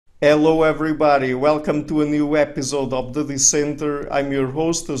Hello, everybody. Welcome to a new episode of the Dissenter. I'm your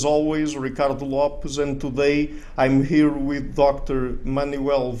host, as always, Ricardo Lopes, and today I'm here with Dr.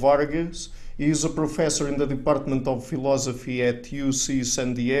 Manuel Vargas. He is a professor in the Department of Philosophy at UC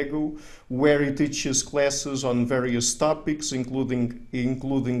San Diego, where he teaches classes on various topics,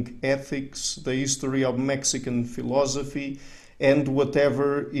 including ethics, the history of Mexican philosophy, and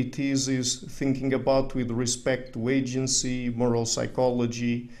whatever it is thinking about with respect to agency, moral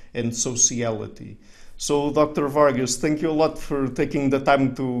psychology, and sociality. So, Dr. Vargas, thank you a lot for taking the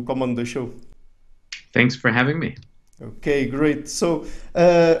time to come on the show. Thanks for having me. Okay, great. So,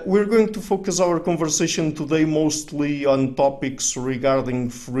 we're going to focus our conversation today mostly on topics regarding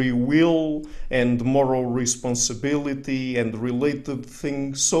free will and moral responsibility and related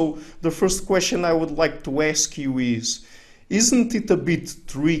things. So, the first question I would like to ask you is, isn't it a bit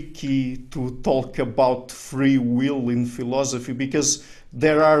tricky to talk about free will in philosophy because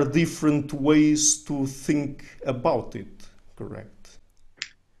there are different ways to think about it, correct?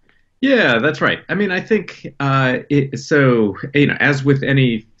 Yeah, that's right. I mean, I think as with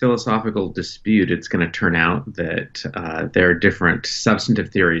any philosophical dispute, it's going to turn out that there are different substantive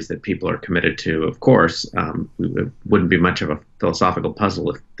theories that people are committed to. Of course, it wouldn't be much of a philosophical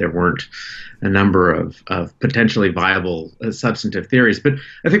puzzle if there weren't a number of potentially viable substantive theories. But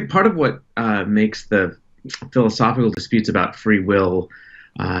I think part of what makes the philosophical disputes about free will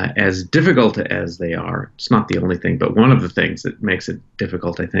as difficult as they are, it's not the only thing, but one of the things that makes it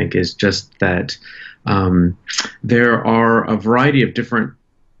difficult, I think, is just that there are a variety of different.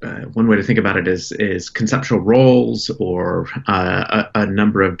 One way to think about it is conceptual roles or a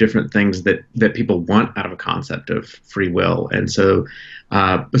number of different things that people want out of a concept of free will, and so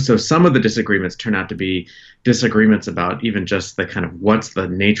some of the disagreements turn out to be disagreements about even just the kind of what's the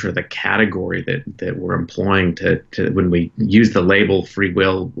nature of the category that we're employing to when we use the label free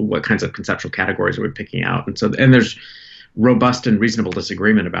will, what kinds of conceptual categories are we picking out, and there's robust and reasonable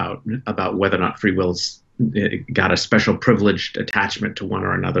disagreement about whether or not free will's got a special privileged attachment to one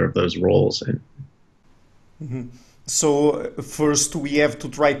or another of those roles. Mhm. So first we have to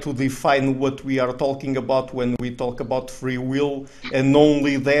try to define what we are talking about when we talk about free will, and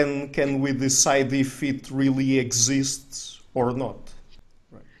only then can we decide if it really exists or not.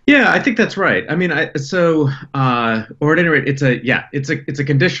 Right. Yeah, I think that's right. I mean, or at any rate, it's a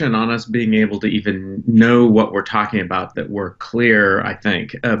condition on us being able to even know what we're talking about, that we're clear, I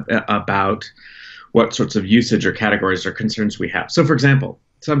think, about what sorts of usage or categories or concerns we have. So, for example,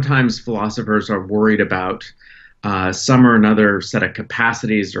 sometimes philosophers are worried about some or another set of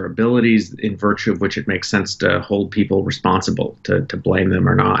capacities or abilities in virtue of which it makes sense to hold people responsible, to blame them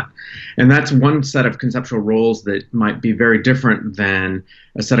or not. And that's one set of conceptual roles that might be very different than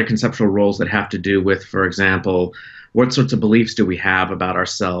a set of conceptual roles that have to do with, for example, what sorts of beliefs do we have about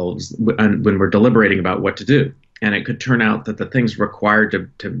ourselves when we're deliberating about what to do. And it could turn out that the things required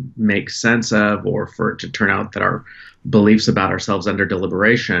to make sense of, or for it to turn out that our beliefs about ourselves under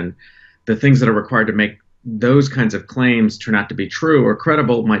deliberation, the things that are required to make those kinds of claims turn out to be true or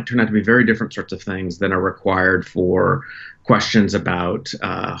credible, might turn out to be very different sorts of things than are required for questions about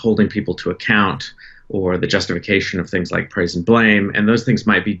holding people to account or the justification of things like praise and blame. And those things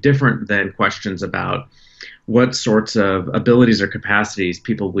might be different than questions about what sorts of abilities or capacities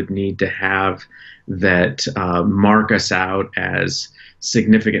people would need to have that mark us out as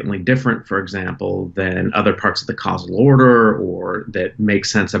significantly different, for example, than other parts of the causal order, or that make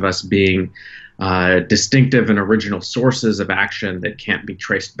sense of us being distinctive and original sources of action that can't be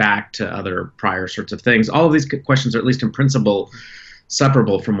traced back to other prior sorts of things. All of these questions are, at least in principle,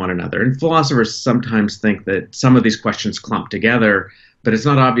 separable from one another. And philosophers sometimes think that some of these questions clump together, but it's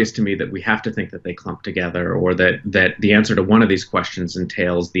not obvious to me that we have to think that they clump together, or that the answer to one of these questions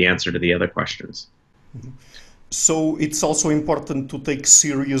entails the answer to the other questions. So it's also important to take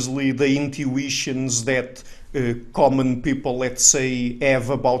seriously the intuitions that common people, let's say, have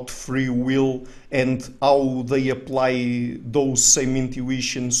about free will, and how they apply those same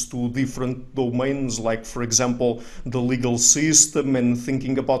intuitions to different domains, like, for example, the legal system and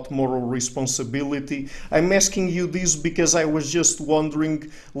thinking about moral responsibility. I'm asking you this because I was just wondering,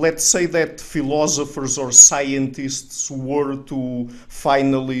 let's say that philosophers or scientists were to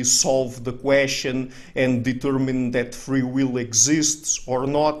finally solve the question and determine that free will exists or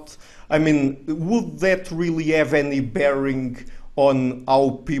not. I mean, would that really have any bearing on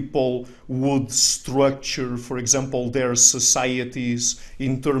how people would structure, for example, their societies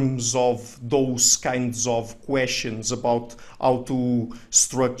in terms of those kinds of questions about how to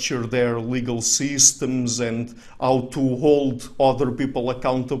structure their legal systems and how to hold other people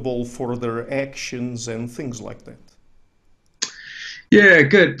accountable for their actions and things like that? Yeah,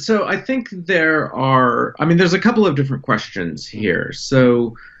 good. So I think there's a couple of different questions here.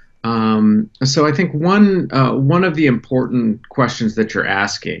 So I think one of the important questions that you're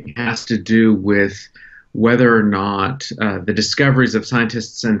asking has to do with whether or not the discoveries of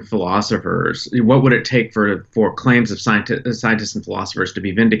scientists and philosophers, what would it take for claims of scientists and philosophers to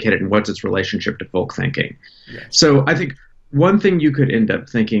be vindicated, and what's its relationship to folk thinking? Yes. So I think one thing you could end up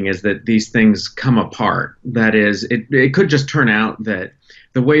thinking is that these things come apart. That is, it could just turn out that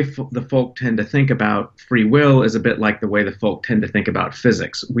the way the folk tend to think about free will is a bit like the way the folk tend to think about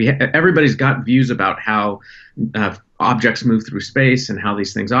physics. Everybody's got views about how objects move through space and how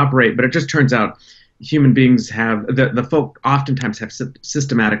these things operate, but it just turns out human beings have the folk oftentimes have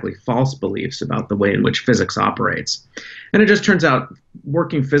systematically false beliefs about the way in which physics operates, and it just turns out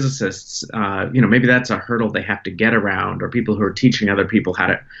working physicists, maybe that's a hurdle they have to get around, or people who are teaching other people how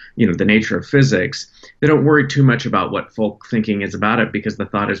to, the nature of physics. They don't worry too much about what folk thinking is about it, because the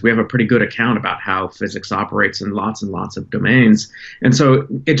thought is we have a pretty good account about how physics operates in lots and lots of domains, and so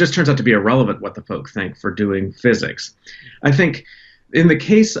it just turns out to be irrelevant what the folk think for doing physics. I think in the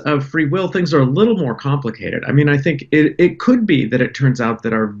case of free will, things are a little more complicated. I mean, I think it could be that it turns out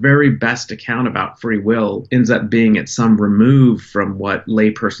that our very best account about free will ends up being at some remove from what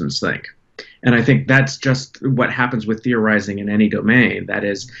laypersons think. And I think that's just what happens with theorizing in any domain. That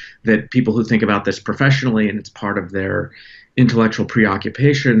is, that people who think about this professionally and it's part of their intellectual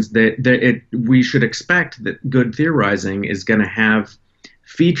preoccupations, we should expect that good theorizing is going to have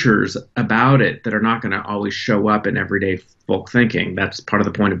features about it that are not going to always show up in everyday folk thinking. That's part of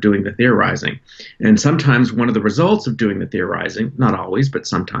the point of doing the theorizing. And sometimes one of the results of doing the theorizing, not always, but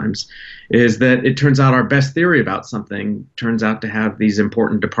sometimes, is that it turns out our best theory about something turns out to have these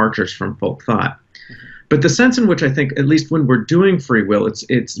important departures from folk thought. But the sense in which I think, at least when we're doing free will,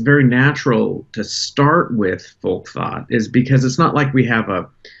 it's very natural to start with folk thought, is because it's not like we have a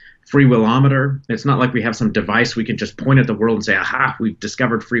free willometer. It's not like we have some device we can just point at the world and say, aha, we've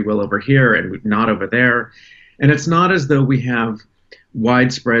discovered free will over here and not over there. And it's not as though we have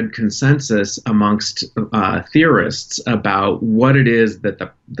widespread consensus amongst theorists about what it is that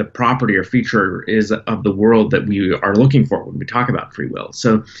the property or feature is of the world that we are looking for when we talk about free will.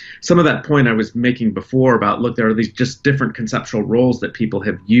 So some of that point I was making before about, look, there are these just different conceptual roles that people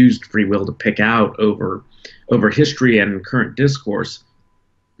have used free will to pick out over history and current discourse,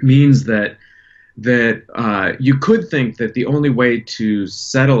 means that you could think that the only way to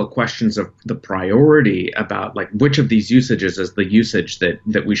settle questions of the priority about like which of these usages is the usage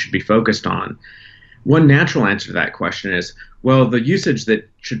that we should be focused on, one natural answer to that question is, well, the usage that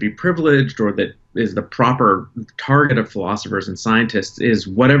should be privileged or that is the proper target of philosophers and scientists is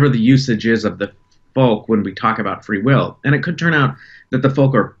whatever the usage is of the folk when we talk about free will. And it could turn out that the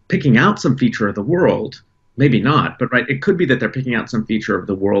folk are picking out some feature of the world. Maybe not, but right, it could be that they're picking out some feature of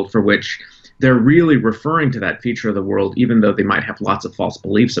the world for which they're really referring to that feature of the world, even though they might have lots of false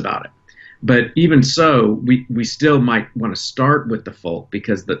beliefs about it. But even so, we still might want to start with the folk,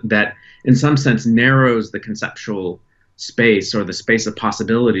 because that in some sense narrows the conceptual space or the space of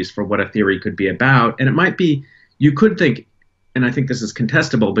possibilities for what a theory could be about. And it might be, you could think, and I think this is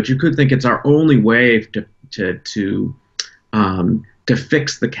contestable, but you could think it's our only way to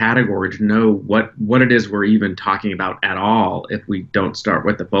fix the category, to know what it is we're even talking about at all. If we don't start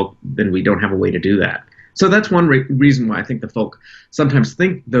with the folk, then we don't have a way to do that. So that's one reason why I think the folk sometimes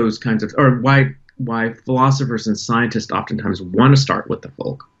think those kinds of, or why philosophers and scientists oftentimes want to start with the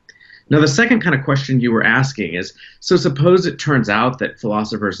folk. Now, the second kind of question you were asking is, so suppose it turns out that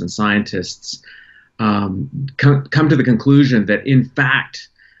philosophers and scientists come to the conclusion that, in fact,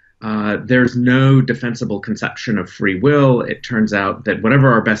 there's no defensible conception of free will. It turns out that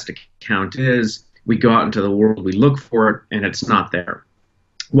whatever our best account is, we go out into the world, we look for it, and it's not there.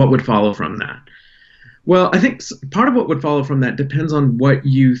 What would follow from that? Well, I think part of what would follow from that depends on what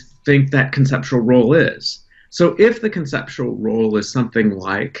you think that conceptual role is. So if the conceptual role is something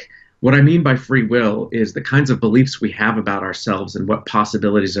like, what I mean by free will is the kinds of beliefs we have about ourselves and what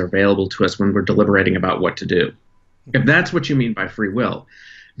possibilities are available to us when we're deliberating about what to do. If that's what you mean by free will,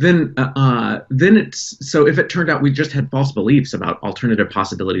 then it's, so if it turned out we just had false beliefs about alternative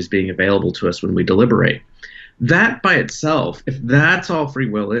possibilities being available to us when we deliberate, that by itself, if that's all free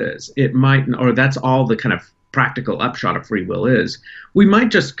will is, it might, or that's all the kind of practical upshot of free will is, we might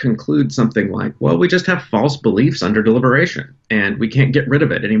just conclude something like, well, we just have false beliefs under deliberation, and we can't get rid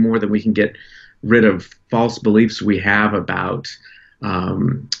of it any more than we can get rid of false beliefs we have about,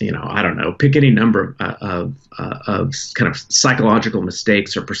 I don't know, pick any number of kind of psychological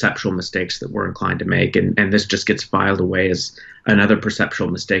mistakes or perceptual mistakes that we're inclined to make, and this just gets filed away as another perceptual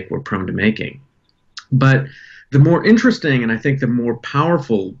mistake we're prone to making. But The more interesting and I think the more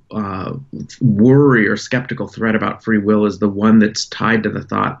powerful worry or skeptical threat about free will is the one that's tied to the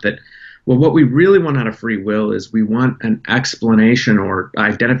thought that, well, what we really want out of free will is we want an explanation or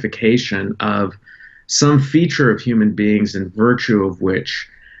identification of some feature of human beings in virtue of which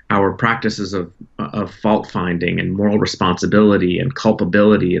our practices of fault finding and moral responsibility and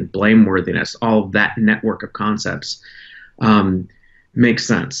culpability and blameworthiness, all that network of concepts, um, makes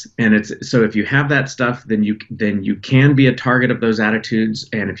sense. And it's so if you have that stuff, then you can be a target of those attitudes.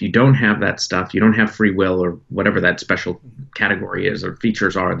 And if you don't have that stuff, you don't have free will or whatever that special category is or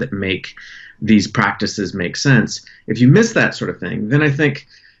features are that make these practices make sense. If you miss that sort of thing, then I think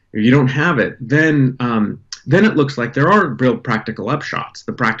if you don't have it, then it looks like there are real practical upshots.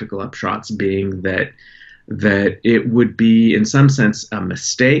 The practical upshots being that it would be, in some sense, a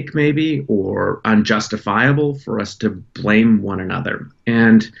mistake, maybe, or unjustifiable for us to blame one another.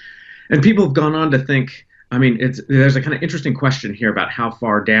 And people have gone on to think. I mean, there's a kind of interesting question here about how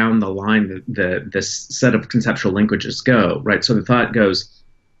far down the line this set of conceptual linkages go, right? So the thought goes,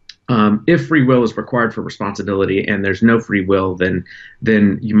 if free will is required for responsibility and there's no free will, then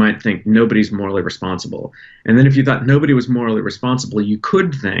you might think nobody's morally responsible. And then if you thought nobody was morally responsible, you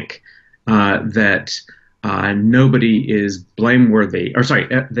could think that nobody is blameworthy, or sorry,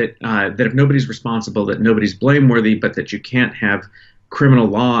 that if nobody's responsible, that nobody's blameworthy, but that you can't have criminal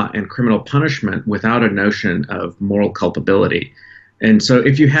law and criminal punishment without a notion of moral culpability. And so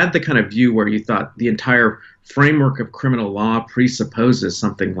if you had the kind of view where you thought the entire framework of criminal law presupposes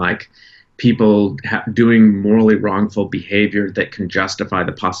something like people doing morally wrongful behavior that can justify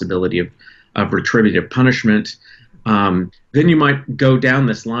the possibility of retributive punishment, then you might go down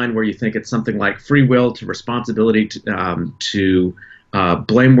this line where you think it's something like free will to responsibility to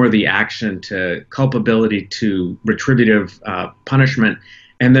blameworthy action to culpability to retributive punishment.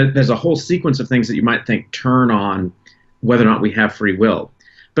 And then there's a whole sequence of things that you might think turn on whether or not we have free will.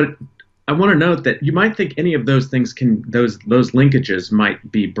 But I want to note that you might think any of those things those linkages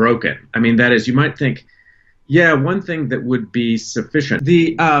might be broken. I mean, that is, you might think, yeah, one thing that would be sufficient.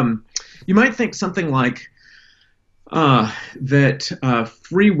 You might think something like that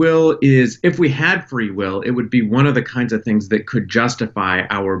free will is, if we had free will, it would be one of the kinds of things that could justify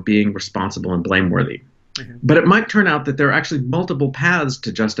our being responsible and blameworthy. Mm-hmm. But it might turn out that there are actually multiple paths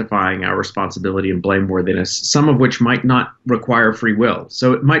to justifying our responsibility and blameworthiness, some of which might not require free will.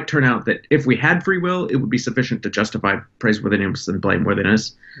 So it might turn out that if we had free will, it would be sufficient to justify praiseworthiness and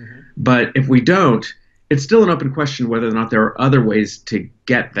blameworthiness. Mm-hmm. But if we don't, it's still an open question whether or not there are other ways to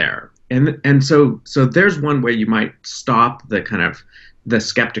get there. And so there's one way you might stop the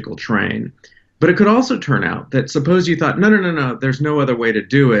skeptical train. But it could also turn out that suppose you thought, no, there's no other way to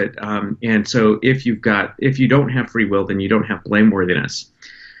do it. And so if you don't have free will, then you don't have blameworthiness.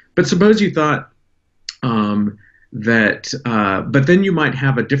 But suppose you thought but then you might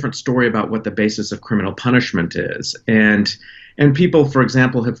have a different story about what the basis of criminal punishment is. And people, for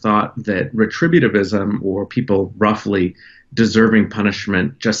example, have thought that retributivism, or people roughly deserving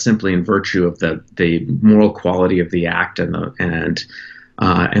punishment just simply in virtue of the moral quality of the act and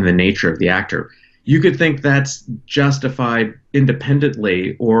the nature of the actor. You could think that's justified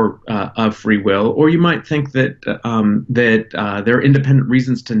independently or of free will, or you might think that there are independent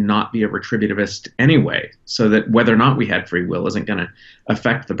reasons to not be a retributivist anyway, so that whether or not we had free will isn't going to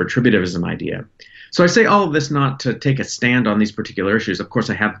affect the retributivism idea. So I say all of this not to take a stand on these particular issues. Of course,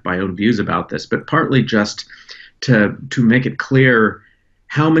 I have my own views about this, but partly just to make it clear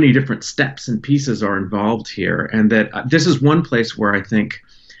how many different steps and pieces are involved here, and that this is one place where I think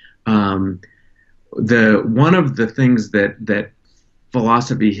one of the things that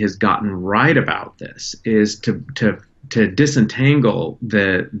philosophy has gotten right about this is to disentangle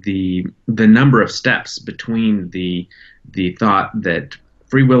the number of steps between the thought that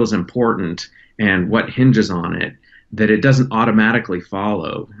free will is important and what hinges on it, that it doesn't automatically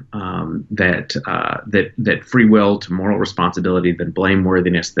follow that free will to moral responsibility, then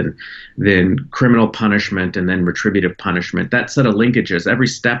blameworthiness, then criminal punishment, and then retributive punishment. That set of linkages, every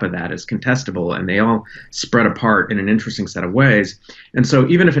step of that is contestable, and they all spread apart in an interesting set of ways. And so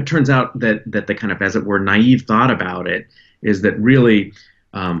even if it turns out that the kind of, as it were, naive thought about it is that really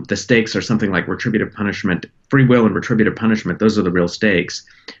the stakes are something like retributive punishment, free will and retributive punishment, those are the real stakes.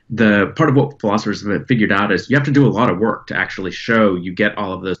 The part of what philosophers have figured out is you have to do a lot of work to actually show you get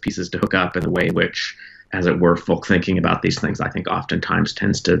all of those pieces to hook up in the way which, as it were, folk thinking about these things, I think oftentimes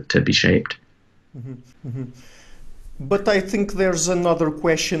tends to be shaped. Mm-hmm. Mm-hmm. But I think there's another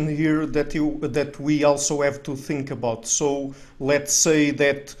question here that we also have to think about. So let's say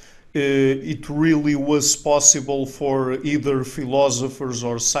that it really was possible for either philosophers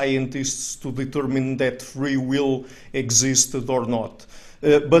or scientists to determine that free will existed or not.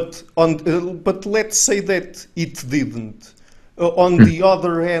 But let's say that it didn't. On the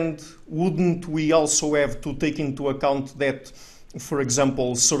other hand, wouldn't we also have to take into account that, for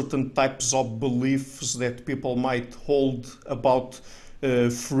example, certain types of beliefs that people might hold about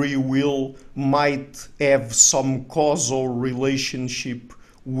free will might have some causal relationship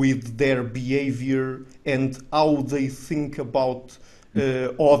with their behavior and how they think about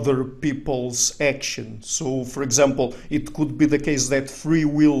other people's action. So, for example, it could be the case that free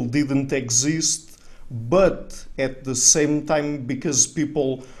will didn't exist, but at the same time, because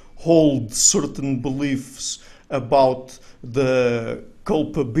people hold certain beliefs about the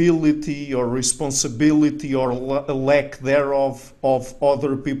culpability or responsibility or lack thereof of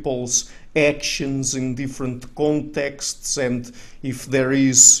other people's actions in different contexts, and if there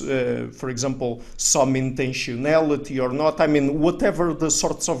is, for example, some intentionality or not. I mean, whatever the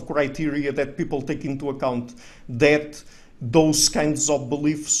sorts of criteria that people take into account, that those kinds of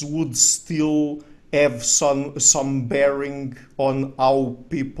beliefs would still have some bearing on how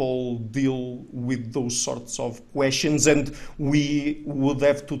people deal with those sorts of questions, and we would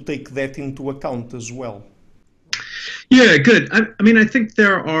have to take that into account as well. Yeah, good. I mean, I think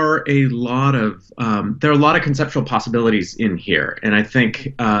there are a lot of conceptual possibilities in here, and I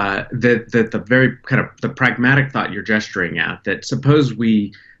think that the very kind of the pragmatic thought you're gesturing at, that suppose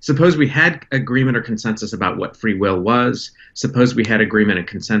we had agreement or consensus about what free will was, suppose we had agreement and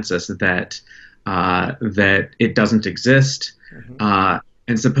consensus that that it doesn't exist,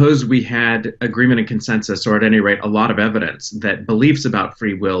 and suppose we had agreement and consensus, or at any rate, a lot of evidence that beliefs about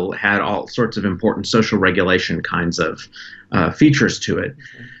free will had all sorts of important social regulation kinds of features to it.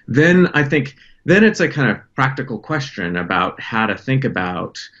 Then I think it's a kind of practical question about how to think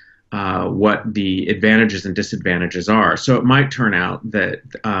about what the advantages and disadvantages are. So it might turn out that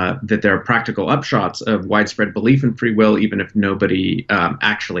that there are practical upshots of widespread belief in free will, even if nobody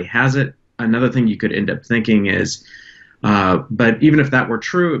actually has it. Another thing you could end up thinking is, but even if that were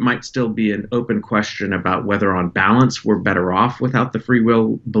true, it might still be an open question about whether on balance we're better off without the free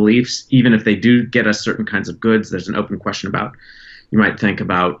will beliefs. Even if they do get us certain kinds of goods, there's an open question about, you might think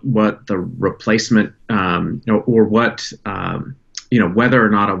about what the replacement, or what, whether or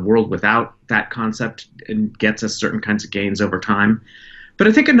not a world without that concept gets us certain kinds of gains over time. But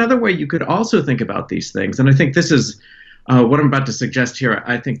I think another way you could also think about these things, and I think this is what I'm about to suggest here,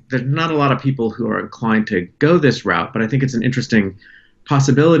 I think there's not a lot of people who are inclined to go this route, but I think it's an interesting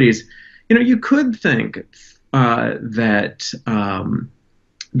possibility. You could think that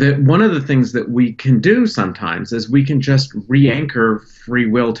one of the things that we can do sometimes is we can just re-anchor free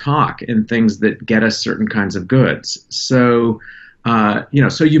will talk in things that get us certain kinds of goods. So,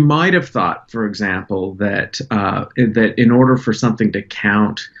 so you might have thought, for example, that that in order for something to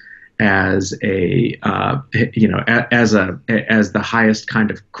count as as the highest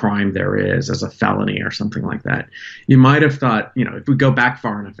kind of crime there is, as a felony or something like that, you might have thought, if we go back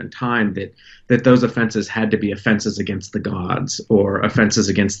far enough in time, that those offenses had to be offenses against the gods or offenses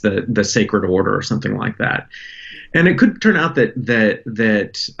against the sacred order or something like that. And it could turn out that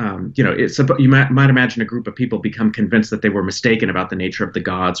you might imagine a group of people become convinced that they were mistaken about the nature of the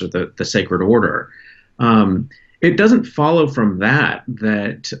gods or the sacred order. It doesn't follow from that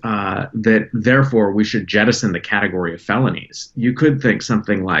therefore we should jettison the category of felonies. You could think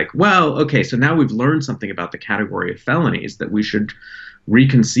something like, well, okay, so now we've learned something about the category of felonies, that we should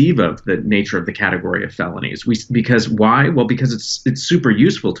reconceive of the nature of the category of felonies. Because why? Well, because it's super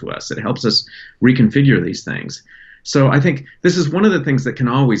useful to us. It helps us reconfigure these things. So I think this is one of the things that can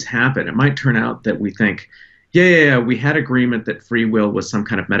always happen. It might turn out that we think, we had agreement that free will was some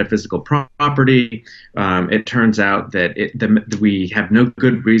kind of metaphysical property. It turns out that we have no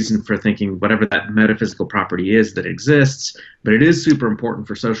good reason for thinking whatever that metaphysical property is that exists, but it is super important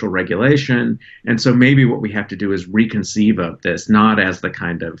for social regulation. And so maybe what we have to do is reconceive of this not as the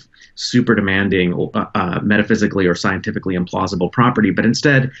kind of super demanding metaphysically or scientifically implausible property, but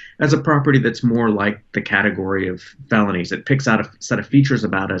instead as a property that's more like the category of felonies. It picks out a set of features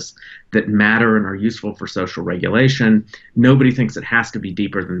about us that matter and are useful for social regulation. Nobody thinks it has to be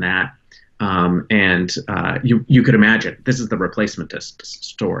deeper than that. You could imagine this is the replacementist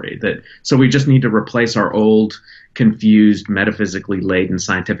story, so we just need to replace our old, confused, metaphysically laden,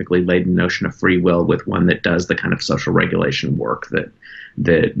 scientifically laden notion of free will with one that does the kind of social regulation work that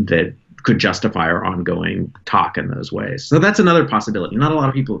could justify our ongoing talk in those ways. So that's another possibility. Not a lot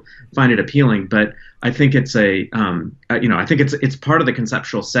of people find it appealing, but I think it's I think it's part of the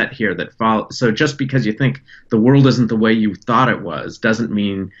conceptual set here that follow. So just because you think the world isn't the way you thought it was, doesn't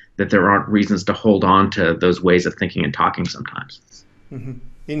mean that there aren't reasons to hold on to those ways of thinking and talking sometimes. Mm-hmm.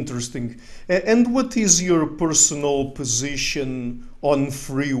 Interesting. And what is your personal position on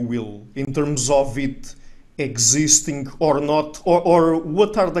free will in terms of it existing or not? Or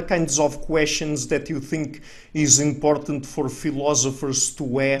what are the kinds of questions that you think is important for philosophers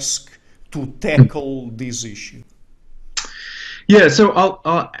to ask to tackle this issue? Yeah, so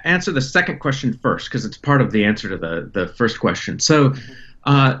I'll answer the second question first because it's part of the answer to the first question. So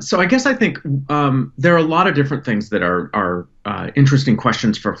I guess I think there are a lot of different things that are interesting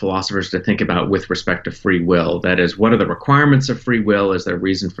questions for philosophers to think about with respect to free will. That is, what are the requirements of free will? Is there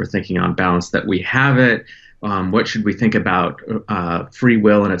reason for thinking on balance that we have it? What should we think about free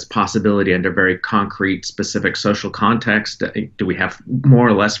will and its possibility under very concrete, specific social context? Do we have more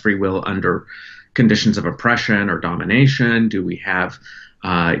or less free will under conditions of oppression or domination? Do we have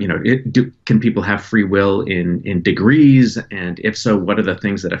can people have free will in degrees? And if so, what are the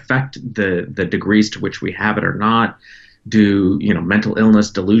things that affect the degrees to which we have it or not? Do mental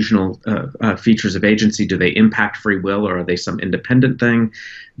illness, delusional features of agency, do they impact free will, or are they some independent thing?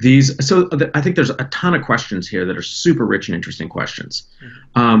 I think there's a ton of questions here that are super rich and interesting questions.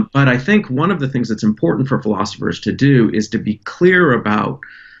 But I think one of the things that's important for philosophers to do is to be clear about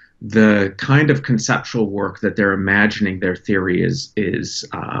the kind of conceptual work that they're imagining their theory is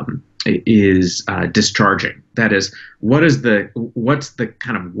discharging. That is, what's the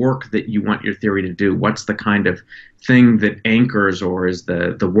kind of work that you want your theory to do? What's the kind of thing that anchors or is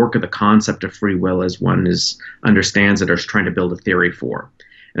the work of the concept of free will as one understands it or is trying to build a theory for?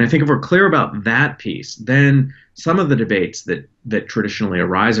 And I think if we're clear about that piece, then some of the debates that traditionally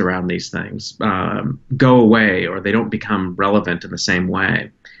arise around these things go away, or they don't become relevant in the same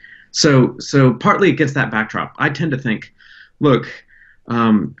way. So partly against that backdrop, I tend to think, look,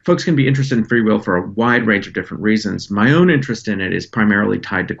 folks can be interested in free will for a wide range of different reasons. My own interest in it is primarily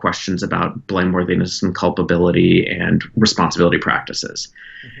tied to questions about blameworthiness and culpability and responsibility practices.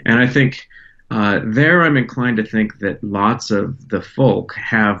 Mm-hmm. And I think there I'm inclined to think that lots of the folk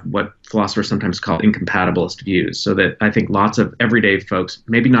have what philosophers sometimes call incompatibilist views. So that I think lots of everyday folks,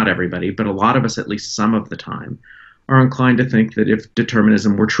 maybe not everybody, but a lot of us at least some of the time, are inclined to think that if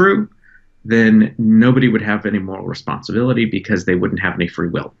determinism were true, then nobody would have any moral responsibility because they wouldn't have any free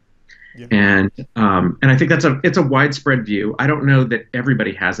will. Yeah. And I think it's a widespread view. I don't know that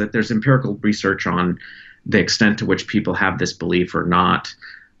everybody has it. There's empirical research on the extent to which people have this belief or not.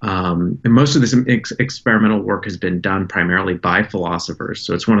 And most of this experimental work has been done primarily by philosophers.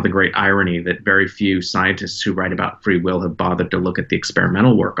 So it's one of the great irony that very few scientists who write about free will have bothered to look at the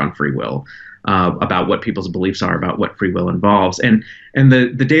experimental work on free will. About what people's beliefs are about what free will involves. And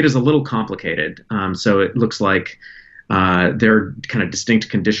the data is a little complicated. So it looks like there are kind of distinct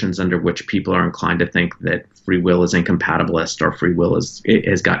conditions under which people are inclined to think that free will is incompatibilist or free will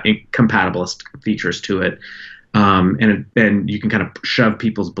has got incompatibilist features to it. And you can kind of shove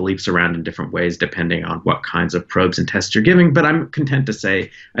people's beliefs around in different ways depending on what kinds of probes and tests you're giving. But I'm content to say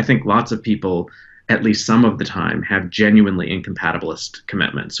I think lots of people, at least some of the time, have genuinely incompatibilist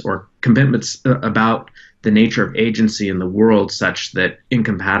commitments or commitments about the nature of agency in the world such that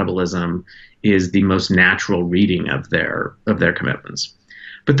incompatibilism is the most natural reading of their commitments.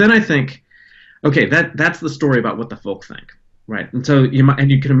 But then I think, okay, that's the story about what the folk think, right? And so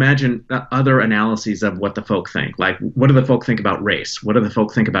you can imagine other analyses of what the folk think. Like, what do the folk think about race? What do the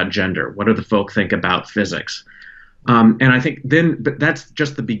folk think about gender? What do the folk think about physics? And I think but that's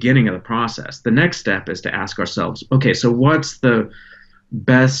just the beginning of the process. The next step is to ask ourselves, okay, so what's the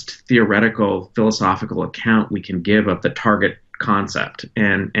best theoretical, philosophical account we can give of the target concept?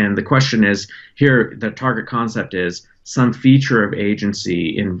 And the question is here, the target concept is some feature of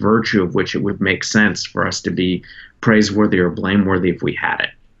agency in virtue of which it would make sense for us to be praiseworthy or blameworthy if we had it.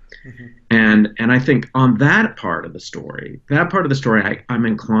 Mm-hmm. And I think on that part of the story, I'm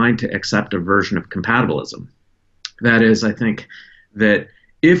inclined to accept a version of compatibilism. That is, I think that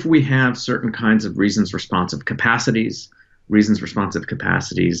if we have certain kinds of reasons responsive capacities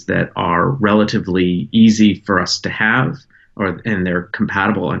that are relatively easy for us to have, and they're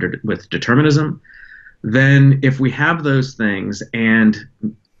compatible with determinism, then if we have those things and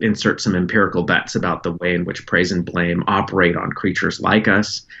insert some empirical bets about the way in which praise and blame operate on creatures like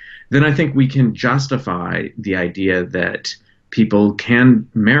us, then I think we can justify the idea that people can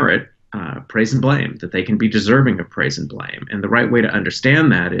merit praise and blame, that they can be deserving of praise and blame. And the right way to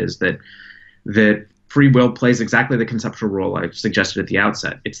understand that is that free will plays exactly the conceptual role I suggested at the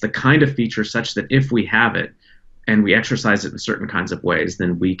outset. It's the kind of feature such that if we have it and we exercise it in certain kinds of ways,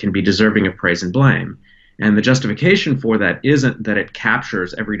 then we can be deserving of praise and blame. And the justification for that isn't that it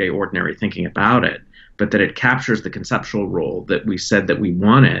captures everyday ordinary thinking about it, but that it captures the conceptual role that we said that we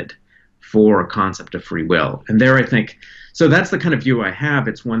wanted for a concept of free will. And there I think, so that's the kind of view I have.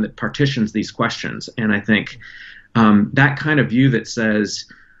 It's one that partitions these questions. And I think that kind of view that says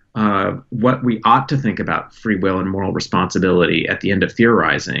what we ought to think about free will and moral responsibility at the end of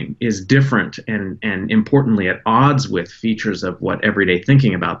theorizing is different and importantly at odds with features of what everyday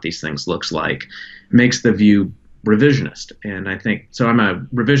thinking about these things looks like, makes the view revisionist. And I think, so I'm a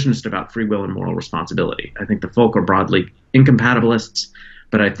revisionist about free will and moral responsibility. I think the folk are broadly incompatibilists,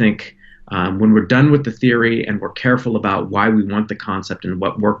 but I think when we're done with the theory and we're careful about why we want the concept and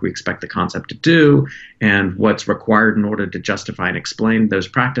what work we expect the concept to do and what's required in order to justify and explain those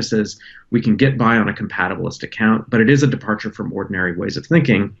practices, we can get by on a compatibilist account. But it is a departure from ordinary ways of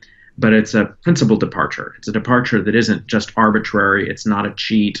thinking, but it's a principled departure. It's a departure that isn't just arbitrary. It's not a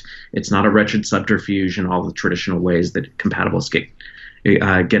cheat. It's not a wretched subterfuge in all the traditional ways that compatibilists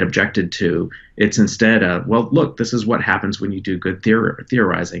get objected to. It's instead well, look, this is what happens when you do good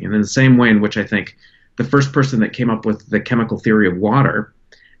theorizing. And in the same way in which I think the first person that came up with the chemical theory of water,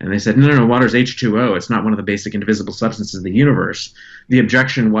 and they said, no, water's H2O. It's not one of the basic indivisible substances of the universe. The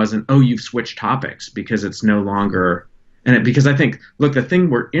objection wasn't, oh, you've switched topics because it's no longer... because I think, look, the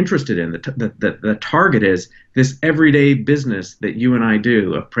thing we're interested in, the target is this everyday business that you and I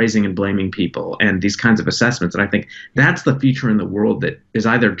do of praising and blaming people and these kinds of assessments. And I think that's the feature in the world that is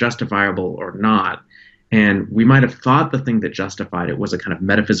either justifiable or not. And we might have thought the thing that justified it was a kind of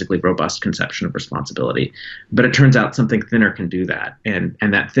metaphysically robust conception of responsibility. But it turns out something thinner can do that. And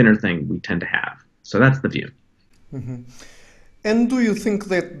that thinner thing we tend to have. So that's the view. Mm-hmm. And do you think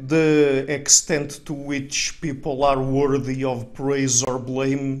that the extent to which people are worthy of praise or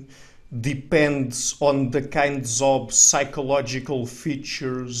blame depends on the kinds of psychological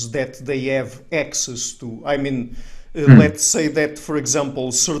features that they have access to? I mean, let's say that, for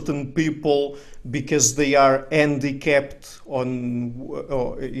example, certain people, because they are handicapped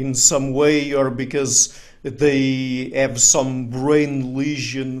in some way, or because they have some brain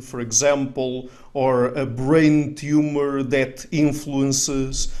lesion, for example, or a brain tumor that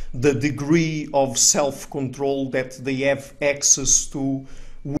influences the degree of self-control that they have access to,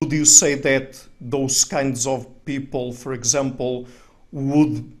 would you say that those kinds of people, for example,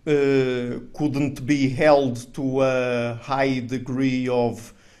 couldn't be held to a high degree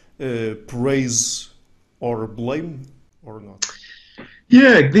of praise or blame, or not?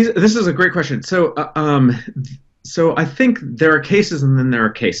 Yeah, this is a great question. So I think there are cases and then there are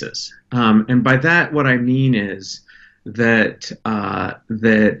cases. And by that, what I mean is that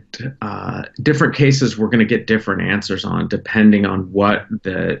different cases we're going to get different answers on depending on what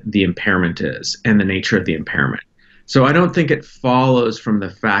the impairment is and the nature of the impairment. So I don't think it follows from the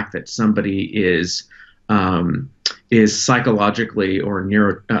fact that somebody is psychologically or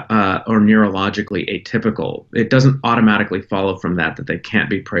neurologically atypical. It doesn't automatically follow from that they can't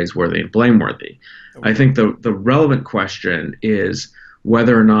be praiseworthy and blameworthy. Okay. I think the relevant question is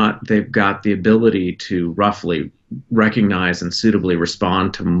whether or not they've got the ability to roughly recognize and suitably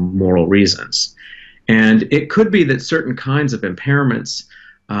respond to moral reasons. And it could be that certain kinds of impairments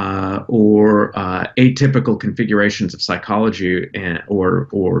or atypical configurations of psychology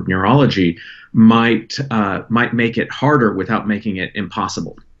or neurology might make it harder without making it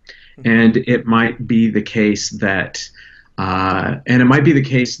impossible. And it might be the case that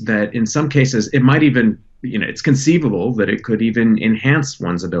in some cases it might even, it's conceivable that it could even enhance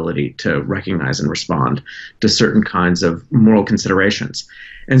one's ability to recognize and respond to certain kinds of moral considerations.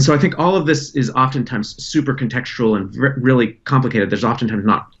 And so I think all of this is oftentimes super contextual and really complicated. There's oftentimes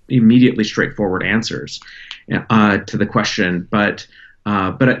not immediately straightforward answers to the question, but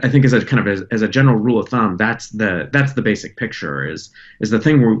I think as a general rule of thumb, that's the basic picture. Is the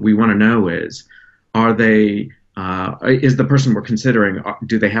thing we want to know is is the person we're considering,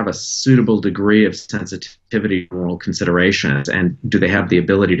 do they have a suitable degree of sensitivity to moral considerations, and do they have the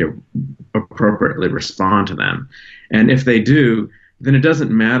ability to appropriately respond to them? And if they do, then it doesn't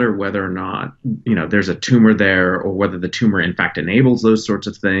matter whether or not there's a tumor there, or whether the tumor in fact enables those sorts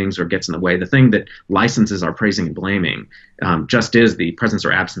of things or gets in the way. The thing that licenses our praising and blaming just is the presence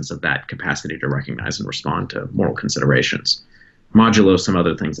or absence of that capacity to recognize and respond to moral considerations, modulo some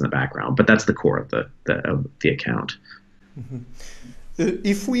other things in the background. But that's the core of the account. Mm-hmm.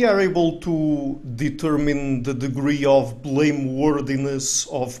 If we are able to determine the degree of blameworthiness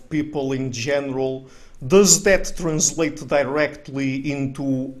of people in general, Does that translate directly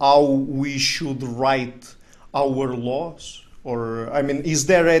into how we should write our laws? Or, I mean, is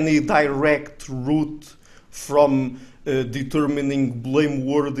there any direct route from determining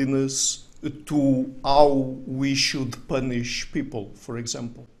blameworthiness to how we should punish people, for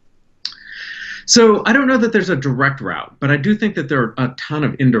example? So I don't know that there's a direct route, but I do think that there are a ton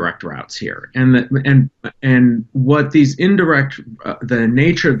of indirect routes here, and what these indirect, the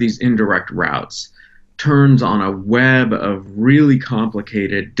nature of these indirect routes turns on a web of really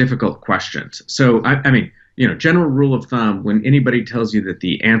complicated, difficult questions. So I mean, general rule of thumb: when anybody tells you that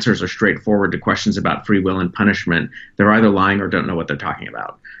the answers are straightforward to questions about free will and punishment, they're either lying or don't know what they're talking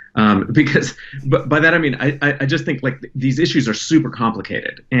about. Because, but by that I mean I just think like these issues are super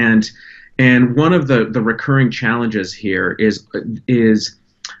complicated, and one of the recurring challenges here is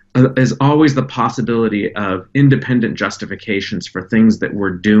always the possibility of independent justifications for things that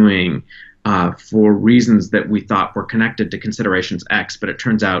we're doing for reasons that we thought were connected to considerations X, but it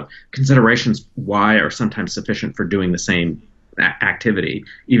turns out considerations Y are sometimes sufficient for doing the same activity,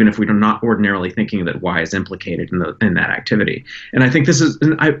 even if we're not ordinarily thinking that Y is implicated in that activity. And I think this is,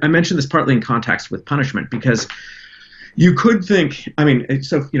 and I mentioned this partly in context with punishment, because you could think, I mean,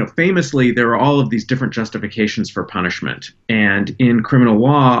 so, famously, there are all of these different justifications for punishment. And in criminal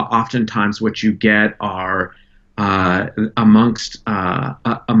law, oftentimes what you get are, amongst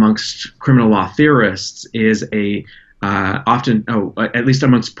criminal law theorists, is at least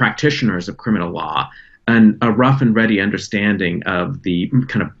amongst practitioners of criminal law, a rough and ready understanding of the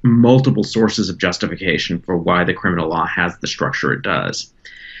kind of multiple sources of justification for why the criminal law has the structure it does.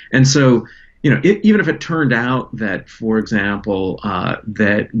 And so, even if it turned out that, for example,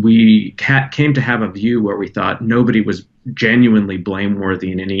 that we came to have a view where we thought nobody was genuinely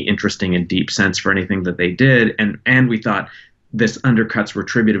blameworthy in any interesting and deep sense for anything that they did, and we thought this undercuts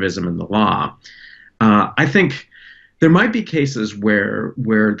retributivism in the law, I think there might be cases where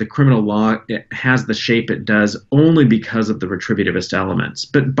the criminal law has the shape it does only because of the retributivist elements.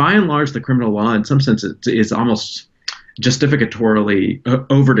 But by and large, the criminal law, in some sense, is almost justificatorily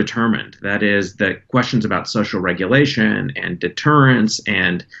overdetermined. That is, that questions about social regulation and deterrence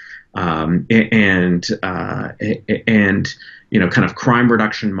and kind of crime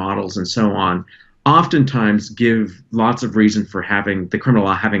reduction models and so on oftentimes give lots of reason for having the criminal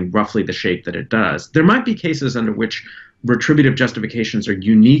law having roughly the shape that it does. There might be cases under which retributive justifications are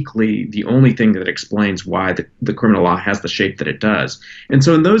uniquely the only thing that explains why the criminal law has the shape that it does. And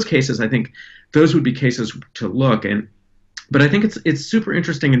so in those cases, I think those would be cases to look. But I think it's super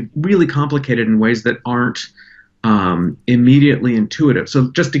interesting and really complicated in ways that aren't immediately intuitive. So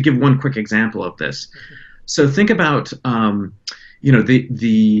just to give one quick example of this. So think about, so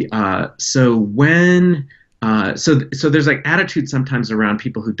there's like attitude sometimes around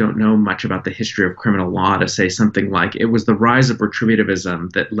people who don't know much about the history of criminal law to say something like it was the rise of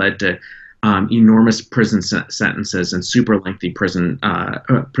retributivism that led to enormous prison sentences and super lengthy prison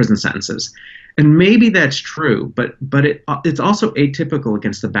sentences. And maybe that's true, but it's also atypical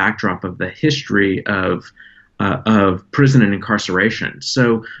against the backdrop of the history of prison and incarceration.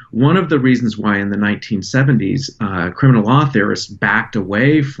 So one of the reasons why in the 1970s criminal law theorists backed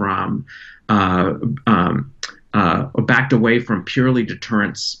away from purely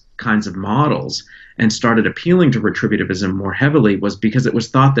deterrence kinds of models and started appealing to retributivism more heavily was because it was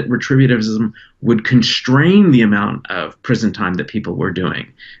thought that retributivism would constrain the amount of prison time that people were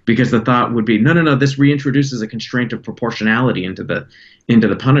doing, because the thought would be, no, this reintroduces a constraint of proportionality into the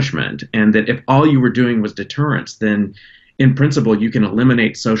punishment, and that if all you were doing was deterrence, then in principle you can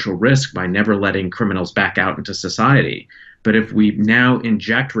eliminate social risk by never letting criminals back out into society. But if we now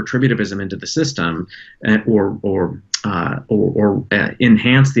inject retributivism into the system, or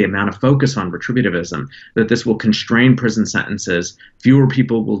enhance the amount of focus on retributivism, that this will constrain prison sentences. Fewer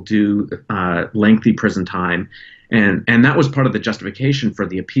people will do lengthy prison time. And that was part of the justification for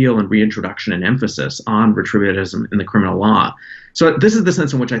the appeal and reintroduction and emphasis on retributivism in the criminal law. So this is the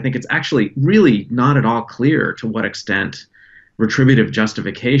sense in which I think it's actually really not at all clear to what extent retributive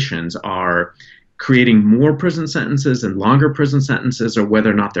justifications are creating more prison sentences and longer prison sentences, or whether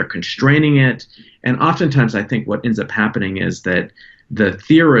or not they're constraining it. And oftentimes I think what ends up happening is that the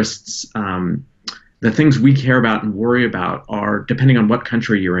theorists, the things we care about and worry about are, depending on what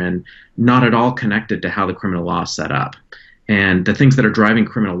country you're in, not at all connected to how the criminal law is set up. And the things that are driving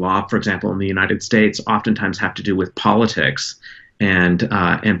criminal law, for example, in the United States, oftentimes have to do with politics and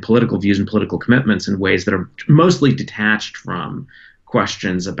political views and political commitments in ways that are mostly detached from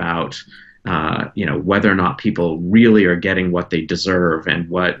questions about whether or not people really are getting what they deserve and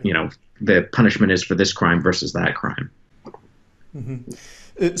what, the punishment is for this crime versus that crime. Mm-hmm.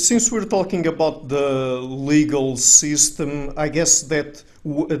 Since we're talking about the legal system, I guess that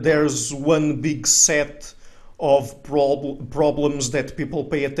there's one big set of problems that people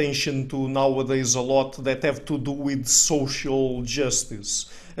pay attention to nowadays a lot that have to do with social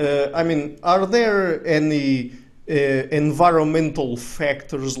justice. I mean, are there any environmental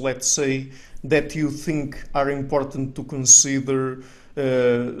factors, let's say, that you think are important to consider?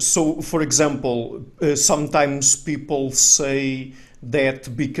 So, for example, sometimes people say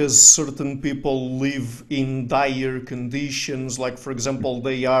that because certain people live in dire conditions, like, for example,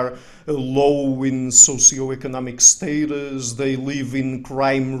 they are low in socioeconomic status, they live in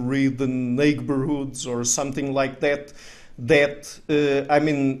crime-ridden neighborhoods or something like that, I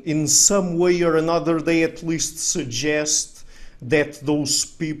mean, in some way or another, they at least suggest that those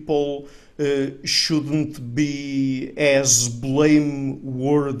people shouldn't be as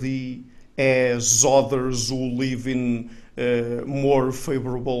blameworthy as others who live in more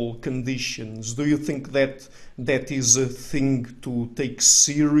favorable conditions. Do you think that that is a thing to take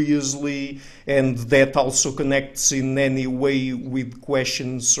seriously, and that also connects in any way with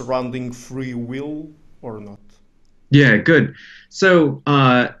questions surrounding free will, or not? Yeah, good. So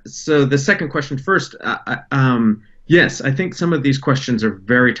the second question first. Yes, I think some of these questions are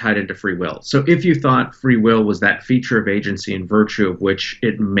very tied into free will. So if you thought free will was that feature of agency in virtue of which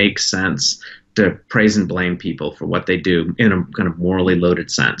it makes sense to praise and blame people for what they do in a kind of morally loaded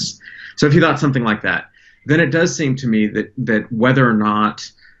sense. So if you thought something like that, then it does seem to me that whether or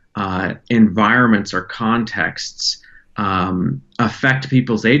not environments or contexts affect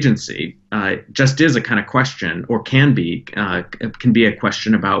people's agency just is a kind of question, or can be a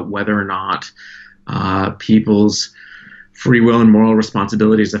question about whether or not people's free will and moral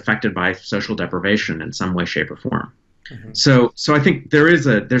responsibility is affected by social deprivation in some way, shape, or form. Mm-hmm. So I think there's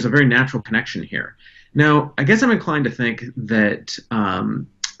a very natural connection here. Now, I guess I'm inclined to think that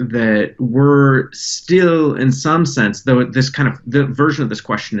that we're still, in some sense, though the version of this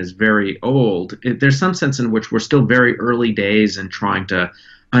question is very old, there's some sense in which we're still very early days in trying to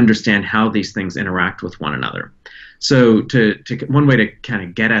understand how these things interact with one another. So one way to kind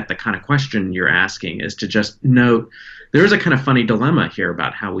of get at the kind of question you're asking is to just note there is a kind of funny dilemma here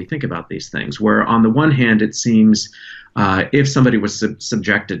about how we think about these things, where on the one hand it seems if somebody was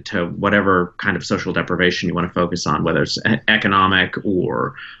subjected to whatever kind of social deprivation you want to focus on, whether it's economic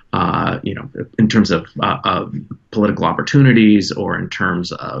or in terms of political opportunities, or in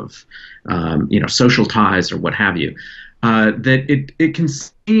terms of social ties or what have you, that it can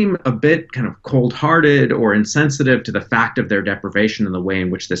seem a bit kind of cold-hearted or insensitive to the fact of their deprivation and the way in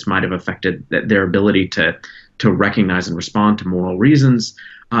which this might have affected their ability to recognize and respond to moral reasons.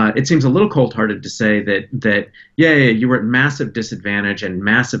 It seems a little cold-hearted to say that you were at massive disadvantage and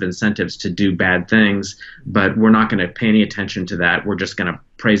massive incentives to do bad things, but we're not going to pay any attention to that. We're just going to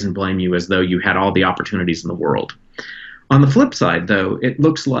praise and blame you as though you had all the opportunities in the world. On the flip side, though, it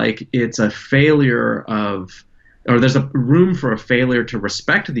looks like it's a failure or there's a room for a failure to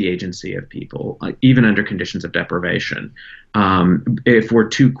respect the agency of people, even under conditions of deprivation. If we're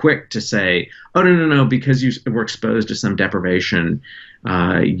too quick to say, oh, no, because you were exposed to some deprivation,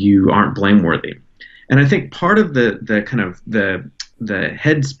 you aren't blameworthy. And I think part of the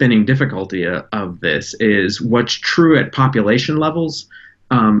head spinning difficulty of this is what's true at population levels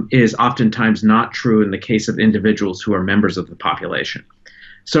is oftentimes not true in the case of individuals who are members of the population.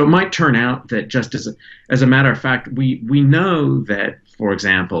 So it might turn out that just as a matter of fact, we know that, for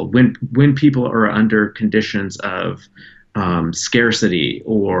example, when people are under conditions of scarcity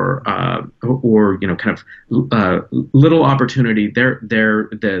or little opportunity,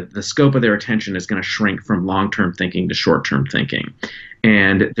 the scope of their attention is going to shrink from long-term thinking to short-term thinking,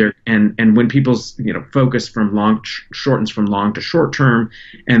 and when people's focus shortens from long to short-term,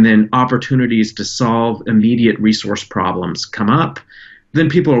 and then opportunities to solve immediate resource problems come up, then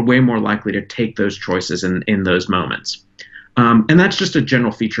people are way more likely to take those choices in those moments. And that's just a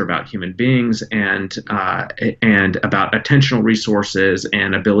general feature about human beings and about attentional resources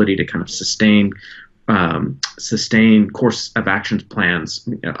and ability to kind of sustain course of actions plans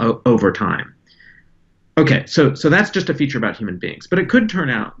over time. Okay, so that's just a feature about human beings. But it could turn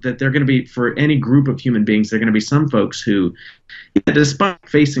out that there are going to be, for any group of human beings, there are going to be some folks who, despite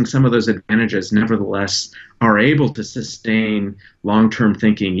facing some of those advantages, nevertheless are able to sustain long-term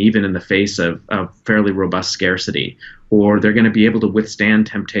thinking even in the face of fairly robust scarcity, or they're going to be able to withstand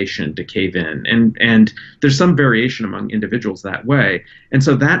temptation to cave in. And there's some variation among individuals that way. And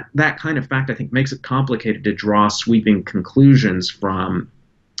so that kind of fact, I think, makes it complicated to draw sweeping conclusions from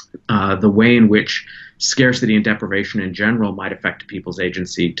the way in which scarcity and deprivation in general might affect people's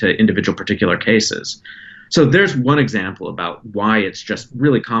agency to individual particular cases. So there's one example about why it's just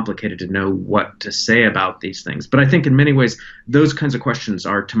really complicated to know what to say about these things. But I think in many ways, those kinds of questions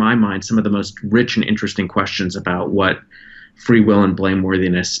are, to my mind, some of the most rich and interesting questions about what free will and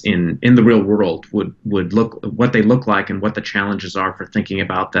blameworthiness in the real world would look, what they look like, and what the challenges are for thinking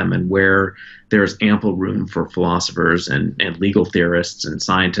about them, and where there's ample room for philosophers and legal theorists and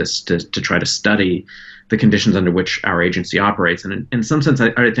scientists to try to study the conditions under which our agency operates. And in some sense,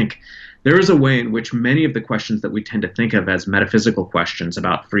 I think there is a way in which many of the questions that we tend to think of as metaphysical questions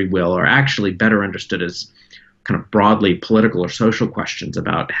about free will are actually better understood as kind of broadly political or social questions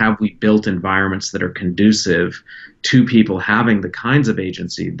about, have we built environments that are conducive to people having the kinds of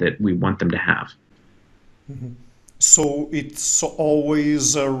agency that we want them to have. Mm-hmm. So it's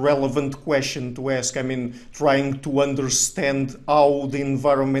always a relevant question to ask. I mean, trying to understand how the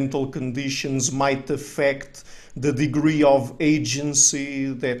environmental conditions might affect the degree of agency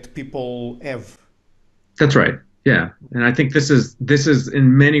that people have. That's right. Yeah, and I think this is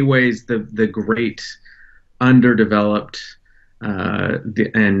in many ways the great underdeveloped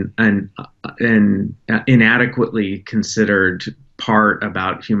and inadequately considered part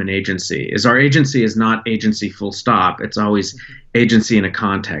about human agency. Is our agency is not agency full stop. It's always agency in a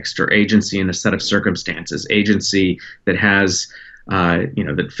context, or agency in a set of circumstances, agency that has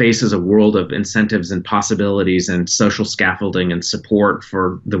that faces a world of incentives and possibilities and social scaffolding and support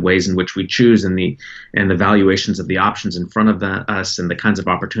for the ways in which we choose, and the valuations of the options in front of us, and the kinds of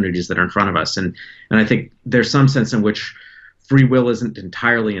opportunities that are in front of us. And I think there's some sense in which free will isn't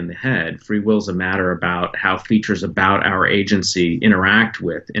entirely in the head. Free will is a matter about how features about our agency interact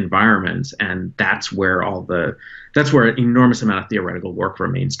with environments, and that's where an enormous amount of theoretical work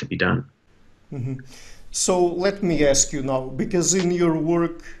remains to be done. Mm-hmm. So let me ask you now, because in your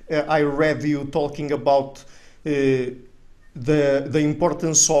work I read you talking about the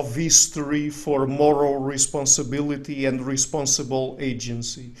importance of history for moral responsibility and responsible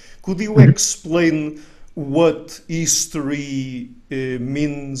agency. Could you explain what history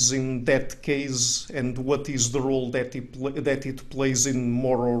means in that case, and what is the role that it plays in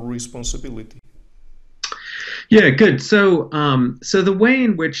moral responsibility? Yeah, good. So, so the way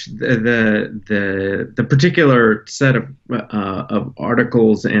in which the particular set of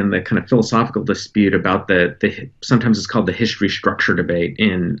articles and the kind of philosophical dispute about the sometimes it's called the history structure debate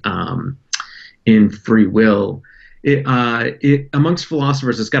in free will, it amongst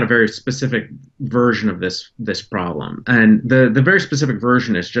philosophers, it's got a very specific version of this problem, and the very specific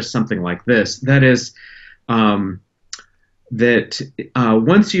version is just something like this. That is. That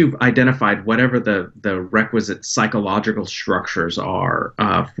once you've identified whatever the requisite psychological structures are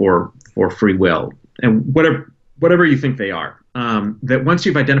for free will, and whatever you think they are, that once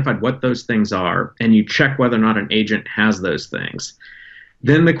you've identified what those things are, and you check whether or not an agent has those things,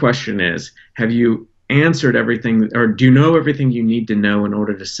 then the question is, have you answered everything, or do you know everything you need to know in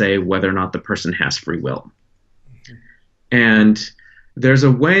order to say whether or not the person has free will? Mm-hmm. And there's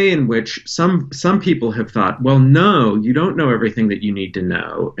a way in which some people have thought, well, no, you don't know everything that you need to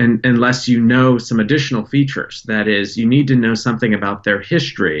know, and unless you know some additional features. That is, you need to know something about their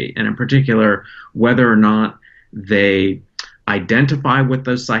history, and in particular, whether or not they identify with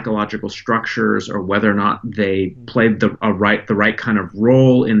those psychological structures, or whether or not they played the right kind of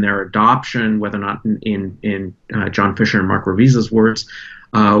role in their adoption, whether or not in John Fisher and Mark Revisa's words,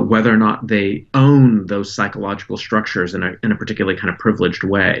 whether or not they own those psychological structures in a particularly kind of privileged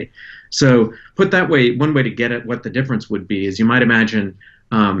way. So put that way, one way to get at what the difference would be is, you might imagine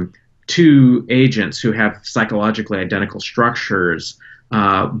two agents who have psychologically identical structures,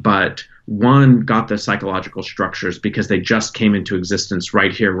 but one got the psychological structures because they just came into existence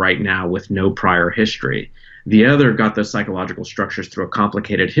right here, right now, with no prior history. The other got those psychological structures through a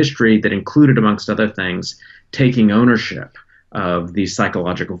complicated history that included, amongst other things, taking ownership of these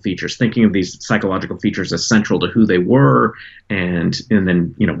psychological features, thinking of these psychological features as central to who they were, and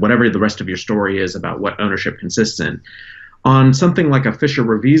then, whatever the rest of your story is about what ownership consists in. On something like a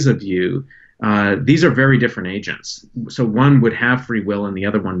Fisher-Revisa view, these are very different agents. So one would have free will and the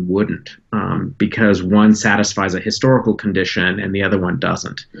other one wouldn't, because one satisfies a historical condition and the other one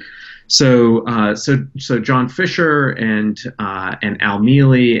doesn't. So John Fisher and Al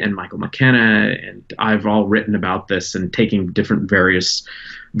Mealy and Michael McKenna and I've all written about this and taking different various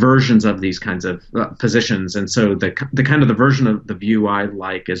versions of these kinds of positions. And so the kind of the version of the view I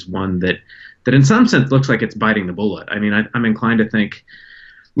like is one that in some sense looks like it's biting the bullet. I mean, I'm inclined to think,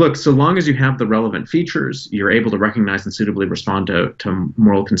 look, so long as you have the relevant features, you're able to recognize and suitably respond to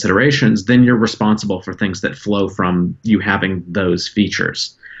moral considerations, then you're responsible for things that flow from you having those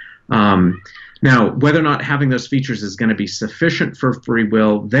features. Now, whether or not having those features is going to be sufficient for free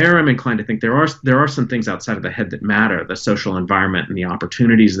will, there I'm inclined to think there are some things outside of the head that matter. The social environment and the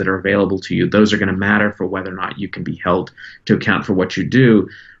opportunities that are available to you, those are going to matter for whether or not you can be held to account for what you do.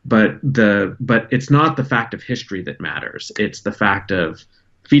 But it's not the fact of history that matters. It's the fact of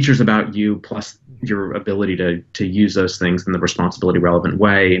features about you plus your ability to use those things in the responsibility relevant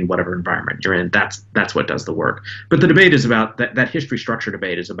way in whatever environment you're in. That's what does the work. But the debate is about that history structure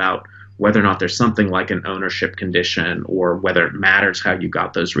debate is about whether or not there's something like an ownership condition, or whether it matters how you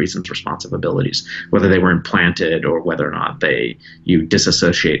got those reasons, responsive abilities, whether they were implanted or whether or not you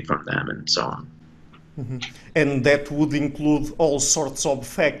disassociate from them, and so on. Mm-hmm. And that would include all sorts of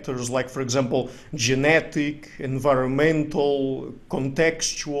factors, like, for example, genetic, environmental,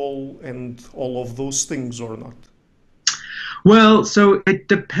 contextual, and all of those things, or not? Well, so it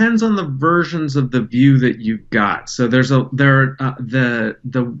depends on the versions of the view that you've got. So the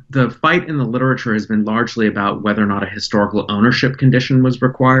fight in the literature has been largely about whether or not a historical ownership condition was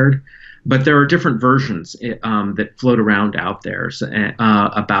required. But there are different versions that float around out there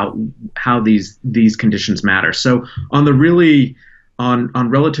about how these conditions matter. So on relatively,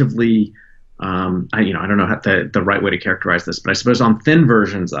 I don't know how the right way to characterize this, but I suppose on thin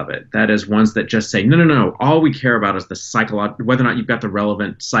versions of it, that is ones that just say, no, all we care about is the whether or not you've got the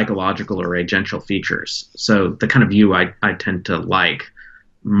relevant psychological or agential features. So the kind of view I tend to like,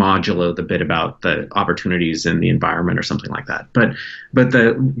 modulo the bit about the opportunities in the environment or something like that. But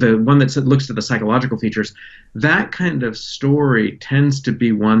the one that looks at the psychological features, that kind of story tends to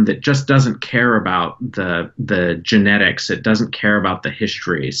be one that just doesn't care about the genetics. It doesn't care about the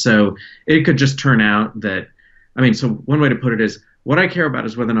history. So it could just turn out that, so one way to put it is, what I care about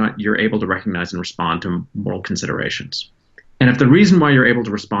is whether or not you're able to recognize and respond to moral considerations. And if the reason why you're able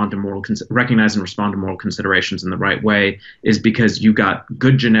to recognize and respond to moral considerations in the right way is because you got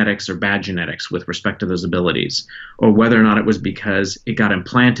good genetics or bad genetics with respect to those abilities, or whether or not it was because it got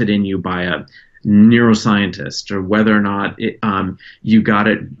implanted in you by a neuroscientist, or whether or not you got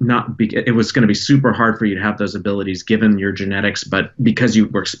it it was going to be super hard for you to have those abilities given your genetics, but because you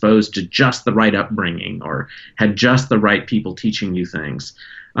were exposed to just the right upbringing or had just the right people teaching you things.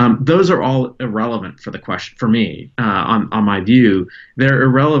 Those are all irrelevant for the question. For me, on my view, they're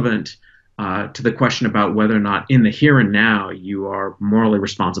irrelevant to the question about whether or not in the here and now you are morally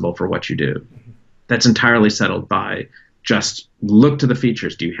responsible for what you do. That's entirely settled by just look to the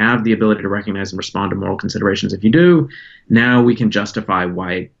features. Do you have the ability to recognize and respond to moral considerations? If you do, now we can justify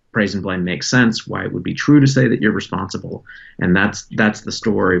why praise and blame makes sense, why it would be true to say that you're responsible, and that's the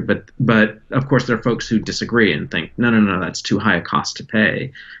story. But of course there are folks who disagree and think, no, that's too high a cost to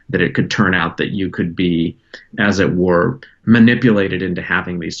pay, that it could turn out that you could be, as it were, manipulated into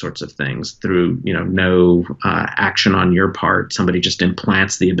having these sorts of things through no action on your part. Somebody just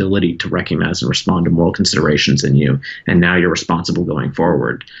implants the ability to recognize and respond to moral considerations in you, and now you're responsible going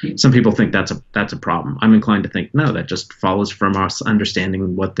forward. Some people think that's a problem. I'm inclined to think no, that just follows from us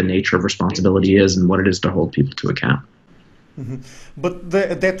understanding what the nature of responsibility is and what it is to hold people to account. Mm-hmm. But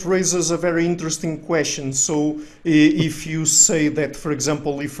that raises a very interesting question. So if you say that, for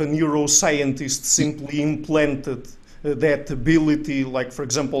example, if a neuroscientist simply implanted that ability, like, for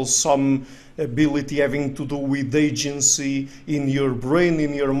example, some ability having to do with agency in your brain,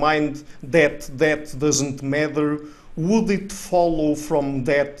 in your mind, that doesn't matter, would it follow from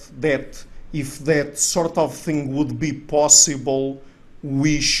that if that sort of thing would be possible,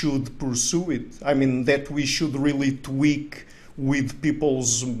 we should pursue it? That we should really tweak with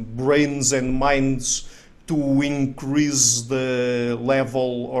people's brains and minds to increase the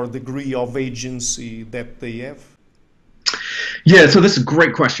level or degree of agency that they have? Yeah, so this is a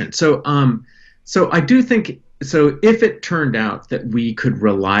great question. So I do think, so if it turned out that we could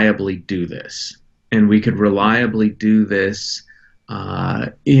reliably do this, and we could reliably do this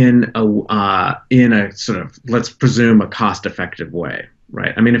in a sort of, let's presume, a cost-effective way,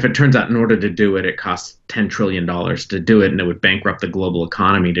 right? If it turns out in order to do it, it costs $10 trillion to do it, and it would bankrupt the global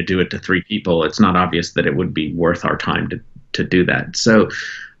economy to do it to 3 people, it's not obvious that it would be worth our time to do that.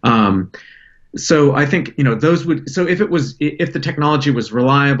 So I think those would. So if the technology was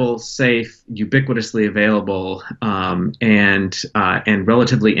reliable, safe, ubiquitously available, and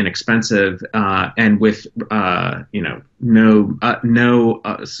relatively inexpensive, and with no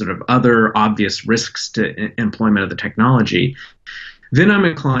sort of other obvious risks to employment of the technology, then I'm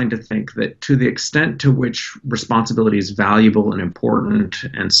inclined to think that to the extent to which responsibility is valuable and important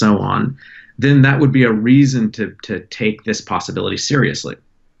and so on, then that would be a reason to take this possibility seriously.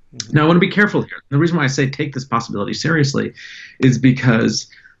 Now, I want to be careful here. The reason why I say take this possibility seriously is because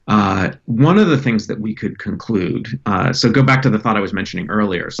one of the things that we could conclude, so go back to the thought I was mentioning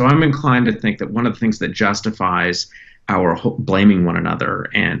earlier. So I'm inclined to think that one of the things that justifies our blaming one another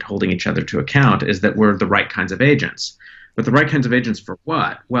and holding each other to account is that we're the right kinds of agents. But the right kinds of agents for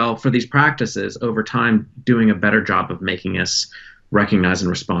what? Well, for these practices, over time, doing a better job of making us recognize and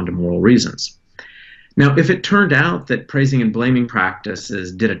respond to moral reasons. Now, if it turned out that praising and blaming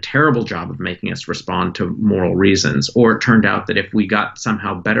practices did a terrible job of making us respond to moral reasons, or it turned out that if we got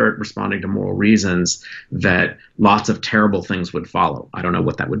somehow better at responding to moral reasons, that lots of terrible things would follow. I don't know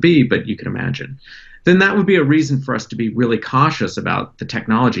what that would be, but you can imagine. Then that would be a reason for us to be really cautious about the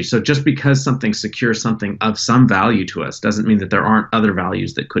technology. So just because something secures something of some value to us doesn't mean that there aren't other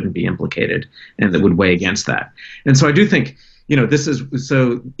values that couldn't be implicated and that would weigh against that. And so I do think, this is,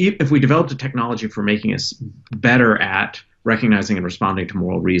 so if we developed a technology for making us better at recognizing and responding to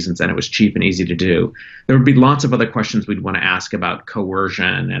moral reasons, and it was cheap and easy to do, there would be lots of other questions we'd want to ask about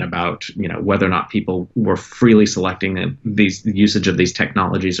coercion and about, whether or not people were freely selecting the usage of these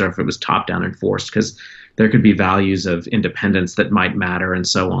technologies, or if it was top-down enforced, because there could be values of independence that might matter and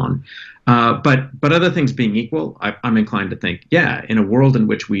so on. But other things being equal, I'm inclined to think, yeah, in a world in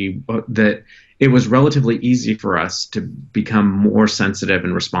which that it was relatively easy for us to become more sensitive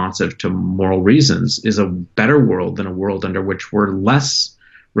and responsive to moral reasons is a better world than a world under which we're less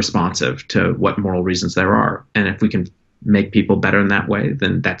responsive to what moral reasons there are. And if we can make people better in that way,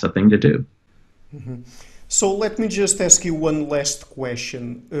 then that's a thing to do. Mm-hmm. So let me just ask you one last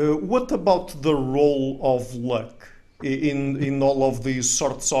question. What about the role of luck in all of these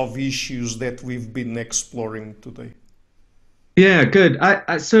sorts of issues that we've been exploring today? Yeah, good.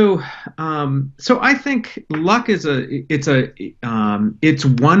 So I think luck is it's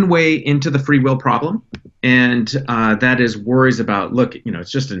one way into the free will problem, and that is worries about, look,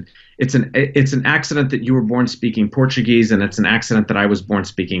 it's an accident that you were born speaking Portuguese, and it's an accident that I was born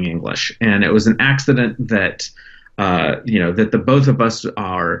speaking English, and it was an accident that that the both of us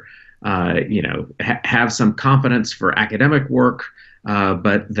are have some competence for academic work.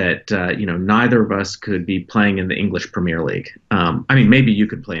 But that neither of us could be playing in the English Premier League. I mean, maybe you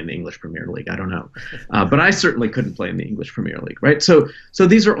could play in the English Premier League. I don't know, but I certainly couldn't play in the English Premier League, right? So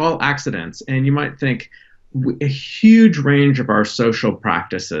these are all accidents, and you might think a huge range of our social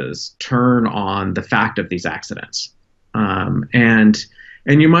practices turn on the fact of these accidents, and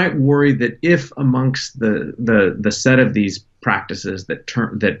you might worry that if amongst the set of these practices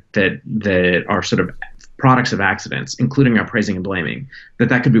that are sort of products of accidents, including our praising and blaming,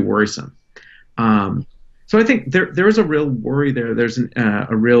 that could be worrisome. So I think there is a real worry there. There's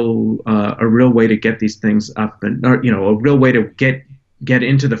a real way to get these things up, and a real way to get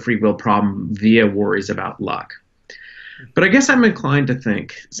into the free will problem via worries about luck. But I guess I'm inclined to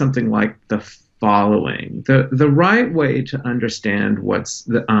think something like the following: the right way to understand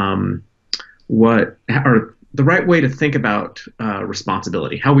the right way to think about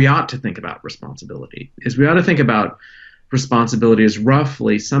responsibility, how we ought to think about responsibility, is we ought to think about responsibility as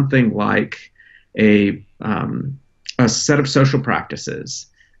roughly something like a set of social practices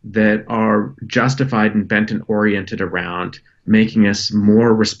that are justified and bent and oriented around making us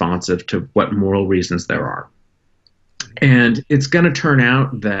more responsive to what moral reasons there are. And it's going to turn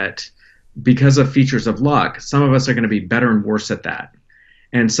out that because of features of luck, some of us are going to be better and worse at that.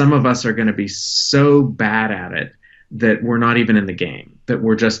 And some of us are going to be so bad at it that we're not even in the game, that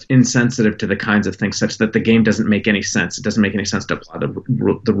we're just insensitive to the kinds of things such that the game doesn't make any sense. It doesn't make any sense to apply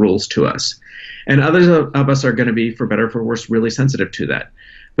the rules to us. And others of us are going to be, for better or for worse, really sensitive to that.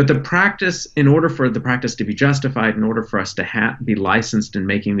 But the practice, in order for the practice to be justified, in order for us to be licensed in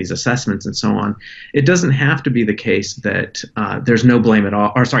making these assessments and so on, it doesn't have to be the case that there's no blame at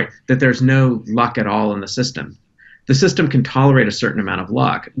all, that there's no luck at all in the system. The system can tolerate a certain amount of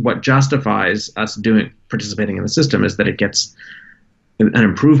luck. What justifies us participating in the system is that it gets an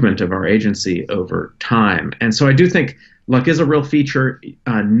improvement of our agency over time. And so I do think luck is a real feature.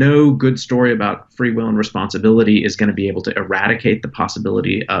 No good story about free will and responsibility is going to be able to eradicate the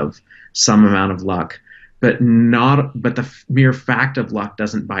possibility of some amount of luck, but the mere fact of luck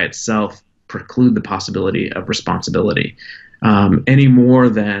doesn't by itself preclude the possibility of responsibility, any more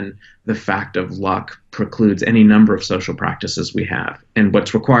than the fact of luck precludes any number of social practices we have. And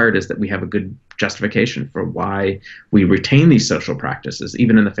what's required is that we have a good justification for why we retain these social practices,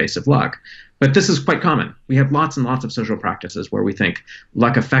 even in the face of luck. But this is quite common. We have lots and lots of social practices where we think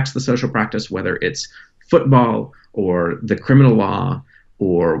luck affects the social practice, whether it's football or the criminal law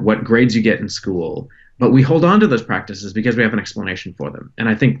or what grades you get in school. But we hold on to those practices because we have an explanation for them. And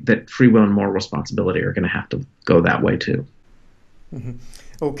I think that free will and moral responsibility are going to have to go that way too. Mm-hmm.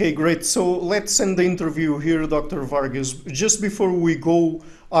 Okay, great. So let's end the interview here, Dr. Vargas. Just before we go,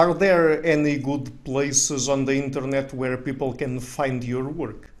 Are there any good places on the internet where people can find your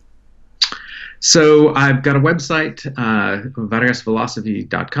work? So I've got a website,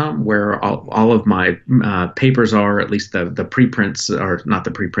 vargasphilosophy.com, where all of my papers are, at least the preprints, or not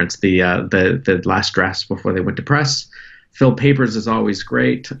the preprints, the last drafts before they went to press. Phil Papers is always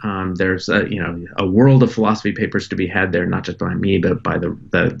great. There's a world of philosophy papers to be had there, not just by me, but by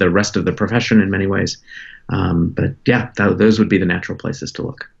the rest of the profession in many ways. But yeah, those would be the natural places to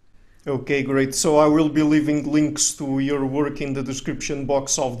look. Okay, great. So I will be leaving links to your work in the description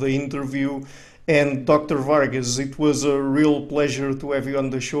box of the interview. And Dr. Vargas, it was a real pleasure to have you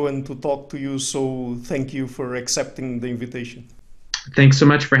on the show and to talk to you. So thank you for accepting the invitation. Thanks so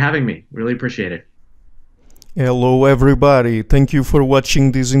much for having me. Really appreciate it. Hello everybody, thank you for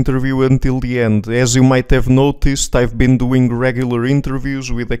watching this interview until the end. As you might have noticed, I've been doing regular interviews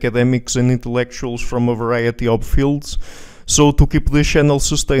with academics and intellectuals from a variety of fields. So to keep this channel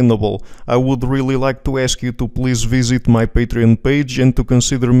sustainable, I would really like to ask you to please visit my Patreon page and to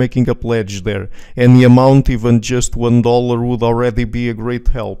consider making a pledge there. Any amount, even just $1, would already be a great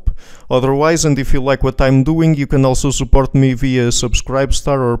help. Otherwise, and if you like what I'm doing, you can also support me via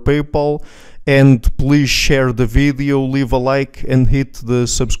Subscribestar or PayPal. And please share the video, leave a like and hit the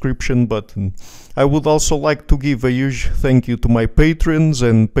subscription button. I would also like to give a huge thank you to my patrons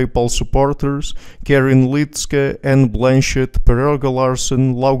and PayPal supporters: Karen Litska, Anne Blanchett, Perelga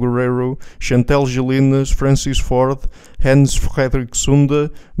Larsen, Lau Guerrero, Chantel Gelinas, Francis Ford, Hans Frederick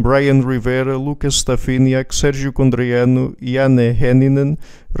Sunda, Brian Rivera, Lucas Stafiniak, Sergio Condriano, Janne Henninen,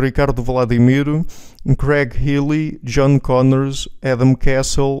 Ricardo Vladimiro, Craig Healy, John Connors, Adam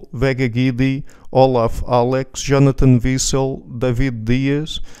Castle, Vega Gidi, Olaf Alex, Jonathan Wiesel, David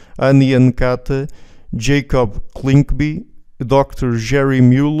Diaz, Annie Ankata, Jacob Klinkby, Dr. Jerry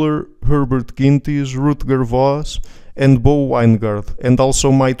Mueller, Herbert Gintis, Rutger Voss, and Bo Weingart, and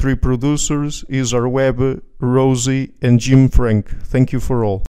also my three producers, Isar Webbe, Rosie, and Jim Frank. Thank you for all.